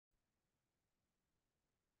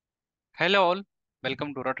Hello all,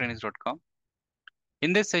 welcome to raw-trainings.com.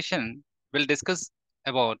 In this session, we'll discuss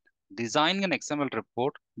about designing an XML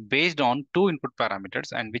report based on two input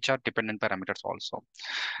parameters and which are dependent parameters also.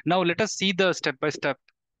 Now let us see the step-by-step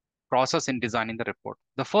process in designing the report.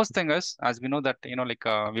 The first thing is, as we know that,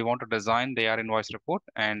 we want to design the AR invoice report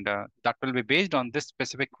and that will be based on this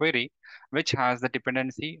specific query, which has the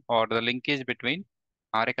dependency or the linkage between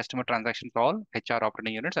RA customer transaction call, HR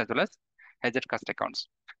operating units, as well as hedged cost accounts.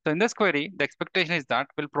 So in this query, the expectation is that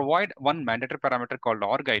we'll provide one mandatory parameter called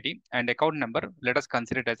org ID and account number. Let us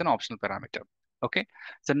consider it as an optional parameter. Okay.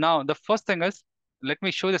 So now the first thing is, let me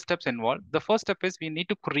show the steps involved. The first step is we need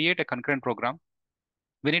to create a concurrent program.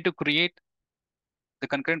 We need to create the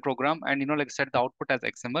concurrent program and set the output as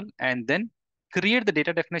XML and then create the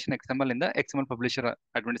data definition XML in the XML publisher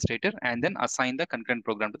administrator and then assign the concurrent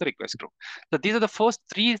program to the request group. So these are the first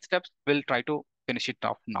three steps. We'll try to finish it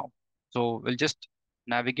off now. So we'll just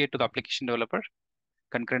navigate to the application developer,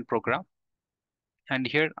 concurrent program. And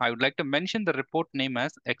here I would like to mention the report name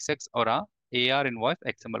as XX or AR invoice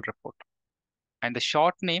XML report. And the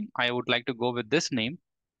short name, I would like to go with this name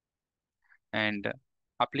and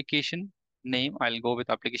application name, I'll go with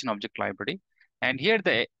application object library. And here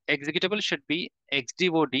the executable should be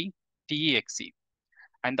xdod.texe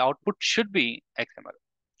and the output should be XML.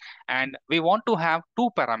 And we want to have two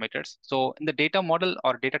parameters. So in the data model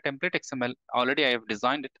or data template XML, already I have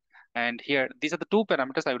designed it. And here, these are the two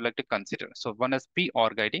parameters I would like to consider. So one is p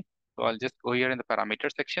org ID. So I'll just go here in the parameter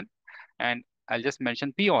section and I'll just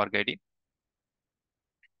mention p org ID.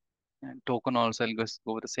 And token also, I'll just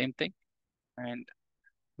go with the same thing. And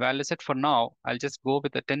Valueset for now, I'll just go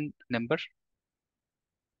with the 10 number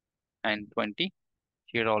and 20.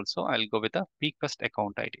 Here also, I'll go with the PCust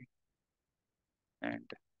account ID. And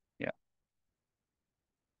yeah,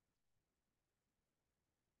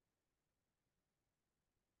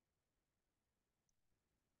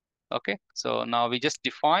 okay. So now we just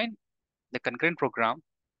define the concurrent program.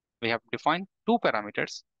 We have defined two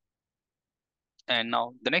parameters. And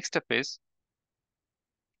now the next step is,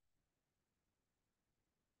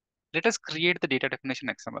 let us create the data definition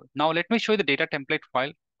XML. Now let me show you the data template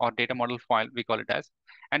file or data model file, we call it as.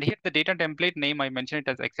 And here the data template name, I mentioned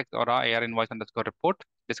it as XX or AR invoice underscore report,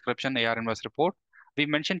 description AR invoice report. We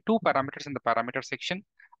mentioned two parameters in the parameter section.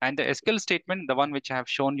 And the SQL statement, the one which I have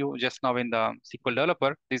shown you just now in the SQL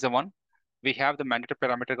developer, is the one. We have the mandatory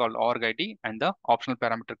parameter called org ID and the optional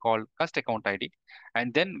parameter called cust account ID.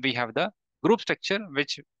 And then we have the group structure,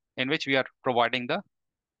 in which we are providing the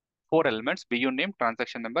four elements: BU name,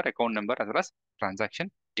 transaction number, account number, as well as transaction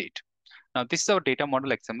date. Now, this is our data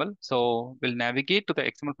model XML. So we'll navigate to the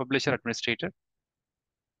XML publisher administrator.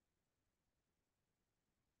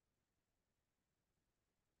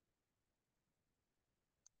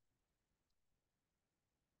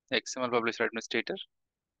 XML publisher administrator,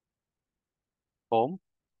 home,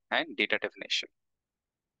 and data definition.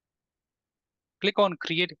 Click on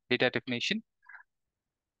create data definition.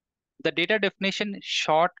 The data definition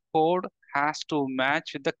short code has to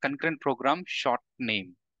match with the concurrent program short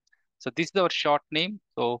name. So this is our short name.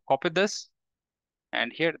 So copy this.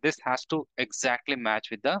 And here this has to exactly match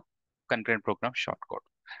with the concurrent program shortcode.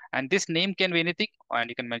 And this name can be anything, and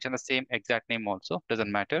you can mention the same exact name also,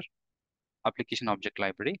 doesn't matter. Application object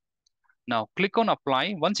library. Now click on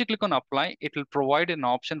apply. Once you click on apply, it will provide an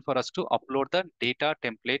option for us to upload the data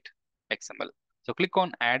template XML. So click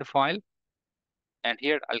on add file, and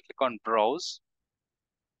here I'll click on browse.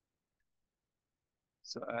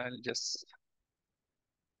 So I'll just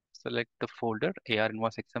select the folder AR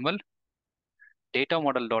invoice XML, data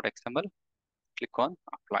model.xml, click on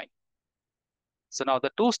apply. So now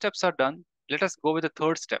the two steps are done. Let us go with the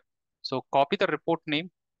third step. So copy the report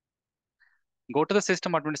name, go to the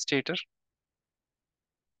system administrator,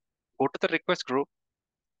 go to the request group.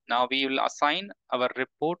 Now we will assign our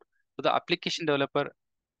report to the application developer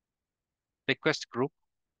request group.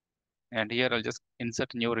 And here I'll just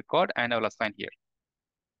insert new record and I will assign here.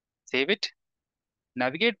 Save it,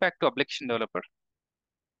 navigate back to application developer.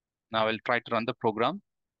 Now I'll try to run the program.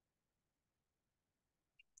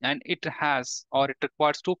 And it has, or it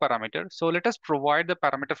requires two parameters. So let us provide the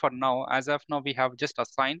parameter for now. As of now, we have just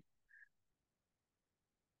assigned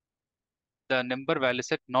the number value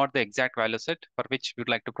set, not the exact value set for which we'd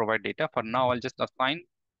like to provide data. For now, I'll just assign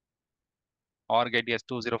org ID as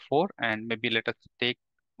 204 and maybe let us take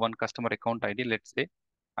one customer account ID. Let's say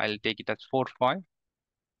I'll take it as 45,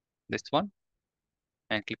 this one,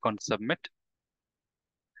 and click on submit.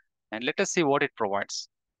 And let us see what it provides.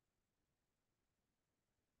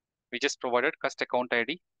 We just provided cust account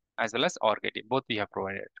ID as well as org ID. Both we have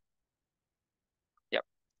provided. Yep.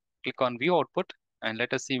 Click on view output. and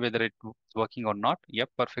let us see whether it's working or not. Yep,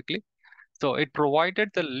 perfectly. So it provided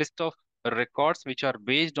the list of records which are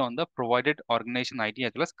based on the provided organization ID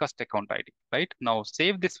as well as cust account ID, right? Now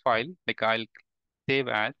save this file, like I'll save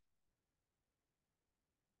as,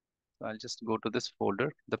 so I'll just go to this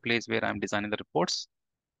folder, the place where I'm designing the reports,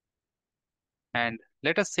 and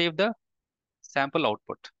let us save the sample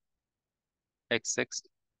output, XX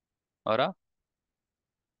or a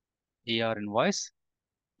ER invoice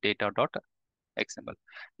data.xml.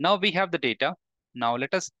 Now we have the data. Now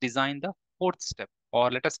let us design the fourth step, or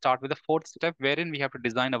let us start with the fourth step wherein we have to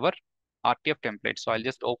design our RTF template. So I'll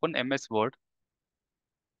just open MS Word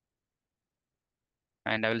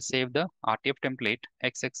and I will save the RTF template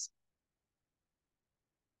XX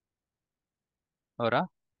or a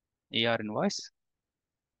ER invoice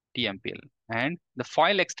TMPL, and the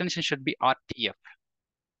file extension should be RTF.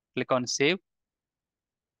 Click on save.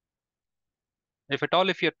 If at all,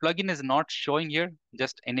 if your plugin is not showing here,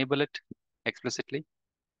 just enable it explicitly.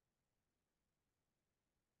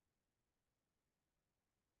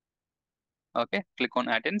 Okay, click on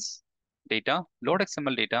add-ins, data, load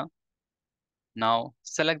XML data. Now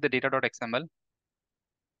select the data.xml,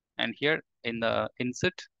 and here in the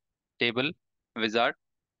insert table wizard,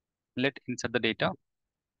 let insert the data,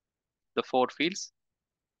 the four fields,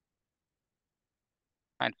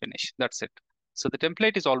 and finish. That's it. So the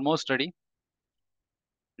template is almost ready.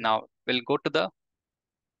 Now we'll go to the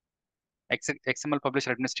XML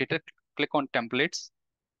Publisher Administrator, click on templates,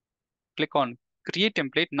 click on create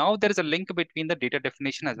template. Now there is a link between the data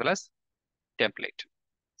definition as well as template.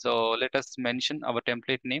 So let us mention our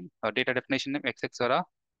template name, our data definition name, XXORA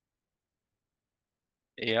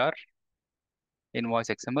AR invoice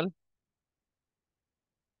XML.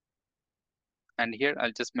 And here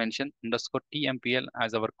I'll just mention underscore TMPL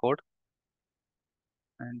as our code.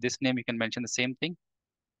 And this name you can mention the same thing,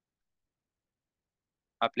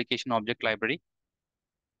 application object library.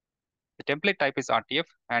 The template type is RTF,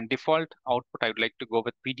 and default output I would like to go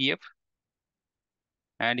with PDF.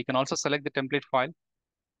 And you can also select the template file,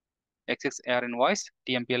 XXAR invoice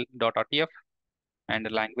tmpl.rtf, and the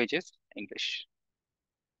language is English.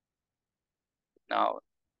 Now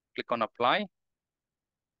click on apply.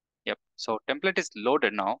 Yep. So template is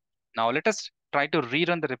loaded now. Now let us try to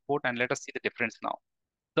rerun the report and let us see the difference now.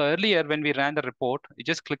 So earlier when we ran the report, you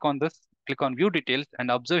just click on this, click on view details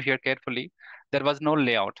and observe here carefully. There was no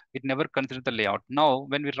layout. It never considered the layout. Now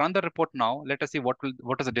when we run the report now, let us see what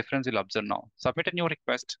is the difference we'll observe now. Submit a new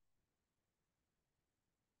request.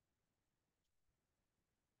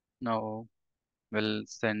 Now we'll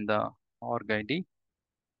send the org ID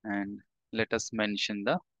and let us mention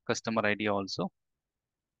the customer ID also.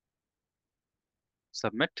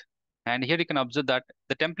 Submit. And here you can observe that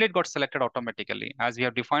the template got selected automatically as we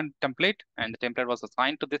have defined template, and the template was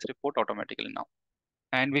assigned to this report automatically now.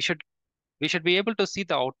 And we should be able to see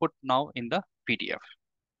the output now in the PDF.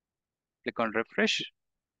 Click on refresh.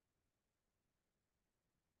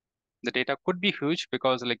 The data could be huge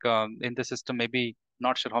because like in the system, maybe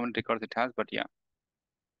not sure how many records it has, but yeah,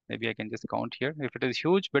 maybe I can just count here. If it is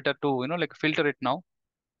huge, better to, like filter it now.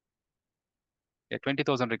 Yeah,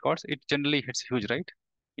 20,000 records. It generally hits huge, right?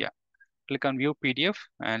 Yeah. Click on view PDF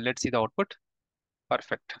and let's see the output.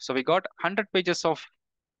 Perfect. So we got 100 pages of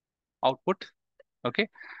output. Okay.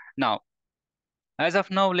 Now, as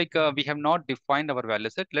of now, like we have not defined our value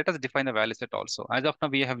set. Let us define the value set also. As of now,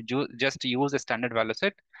 we have just used a standard value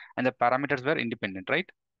set and the parameters were independent, right?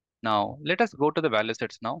 Now, let us go to the value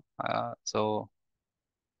sets now. So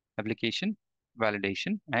application,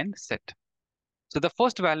 validation, and set. So the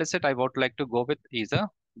first value set I would like to go with is a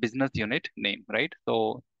business unit name, right?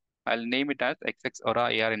 So I'll name it as XX or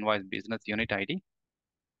AR invoice business unit ID.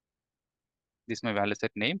 This is my value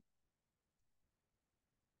set name.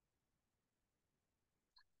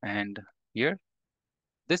 And here,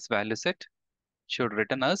 this value set should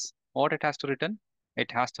return us what it has to return.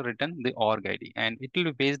 It has to return the org ID, and it will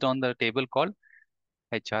be based on the table called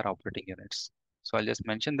HR operating units. So I'll just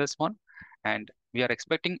mention this one, and we are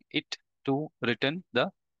expecting it to return the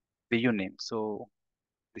BU name. So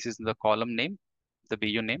this is the column name, the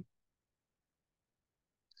BU name,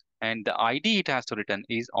 and the ID it has to return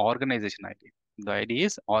is organization ID. The ID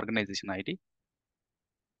is organization ID.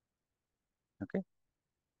 Okay.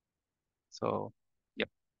 So, yep.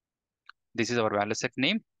 This is our value set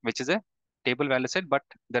name, which is a table value set, but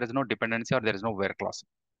there is no dependency or there is no where clause.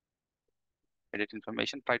 Edit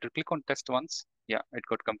information. Try to click on test once. Yeah, it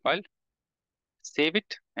got compiled. Save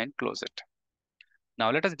it and close it. Now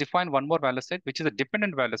let us define one more value set, which is a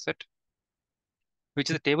dependent value set, which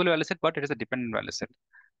is a table value set, but it is a dependent value set.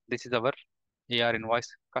 This is our AR invoice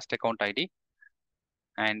cust account ID.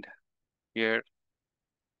 And here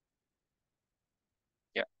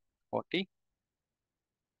 40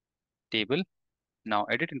 table. Now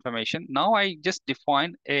edit information. Now I just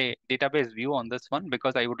defined a database view on this one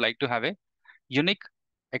because I would like to have a unique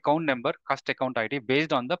account number, cust account ID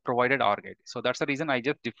based on the provided org ID. So that's the reason I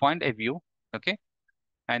just defined a view. Okay.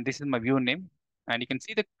 And this is my view name. And you can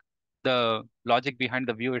see the logic behind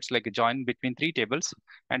the view. It's like a join between three tables.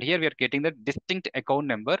 And here we are getting the distinct account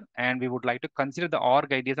number, and we would like to consider the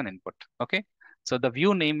org ID as an input. Okay. So the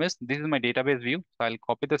view name is, this is my database view. So I'll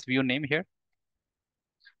copy this view name here.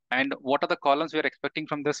 And what are the columns we are expecting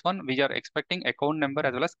from this one? We are expecting account number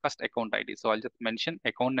as well as cust account ID. So I'll just mention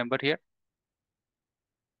account number here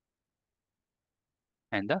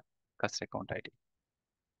and the cust account ID.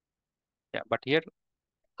 Yeah, but here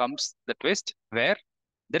comes the twist where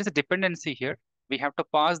there is a dependency here. We have to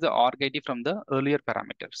pass the org ID from the earlier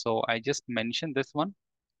parameter. So I just mentioned this one.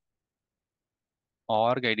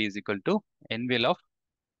 Org ID is equal to envelope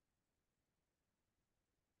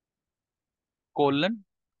colon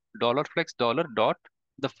 $flex dollar dot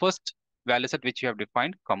the first value set which you have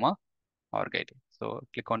defined, comma, org ID. So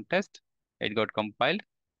click on test. It got compiled.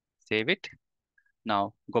 Save it.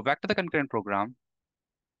 Now go back to the concurrent program.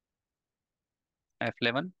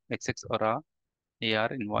 F11 XX aura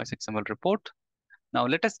AR invoice XML report. Now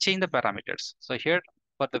let us change the parameters. So here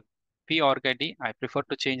for the P org ID, I prefer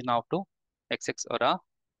to change now to XX aura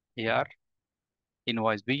AR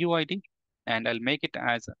invoice BU ID, and I'll make it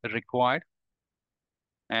as required.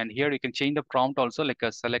 And here you can change the prompt also, like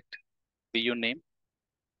a select BU name.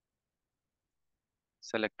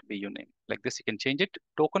 Select BU name. Like this, you can change it.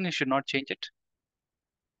 Token, you should not change it.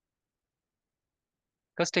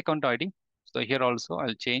 Cust account ID. So here also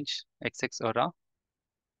I'll change XX aura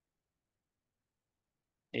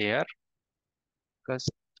AR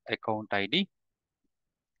cust account ID,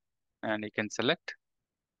 and you can select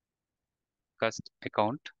cust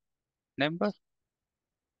account number,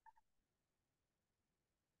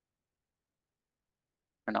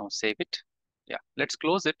 and now save it. Yeah, let's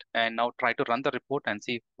close it and now try to run the report and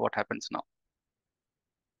see what happens now.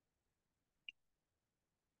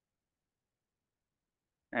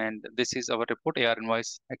 And this is our report, AR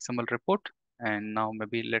invoice XML report. And now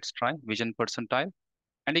maybe let's try vision percentile.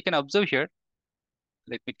 And you can observe here,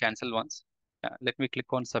 let me cancel once. Yeah, let me click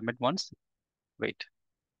on submit once. Wait.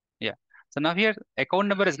 Yeah. So now here account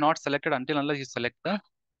number is not selected until unless you select the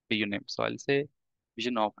BU name. So I'll say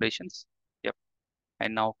vision operations. Yep.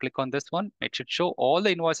 And now click on this one. It should show all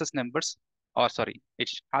the invoices numbers, or sorry, it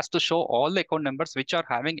has to show all the account numbers which are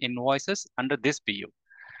having invoices under this BU.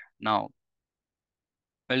 Now,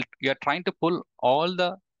 well, we are trying to pull all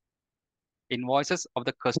the invoices of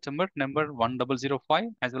the customer number 1005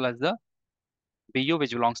 as well as the BU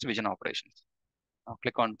which belongs to vision operations. Now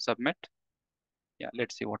click on submit. Yeah,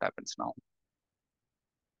 let's see what happens now.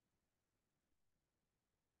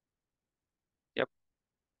 Yep,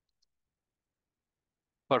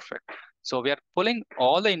 perfect. So we are pulling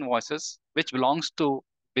all the invoices which belongs to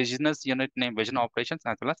business unit name vision operations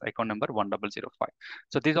as well as account number 1005.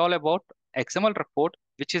 So this is all about XML report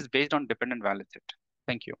which is based on dependent value set.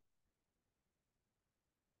 Thank you.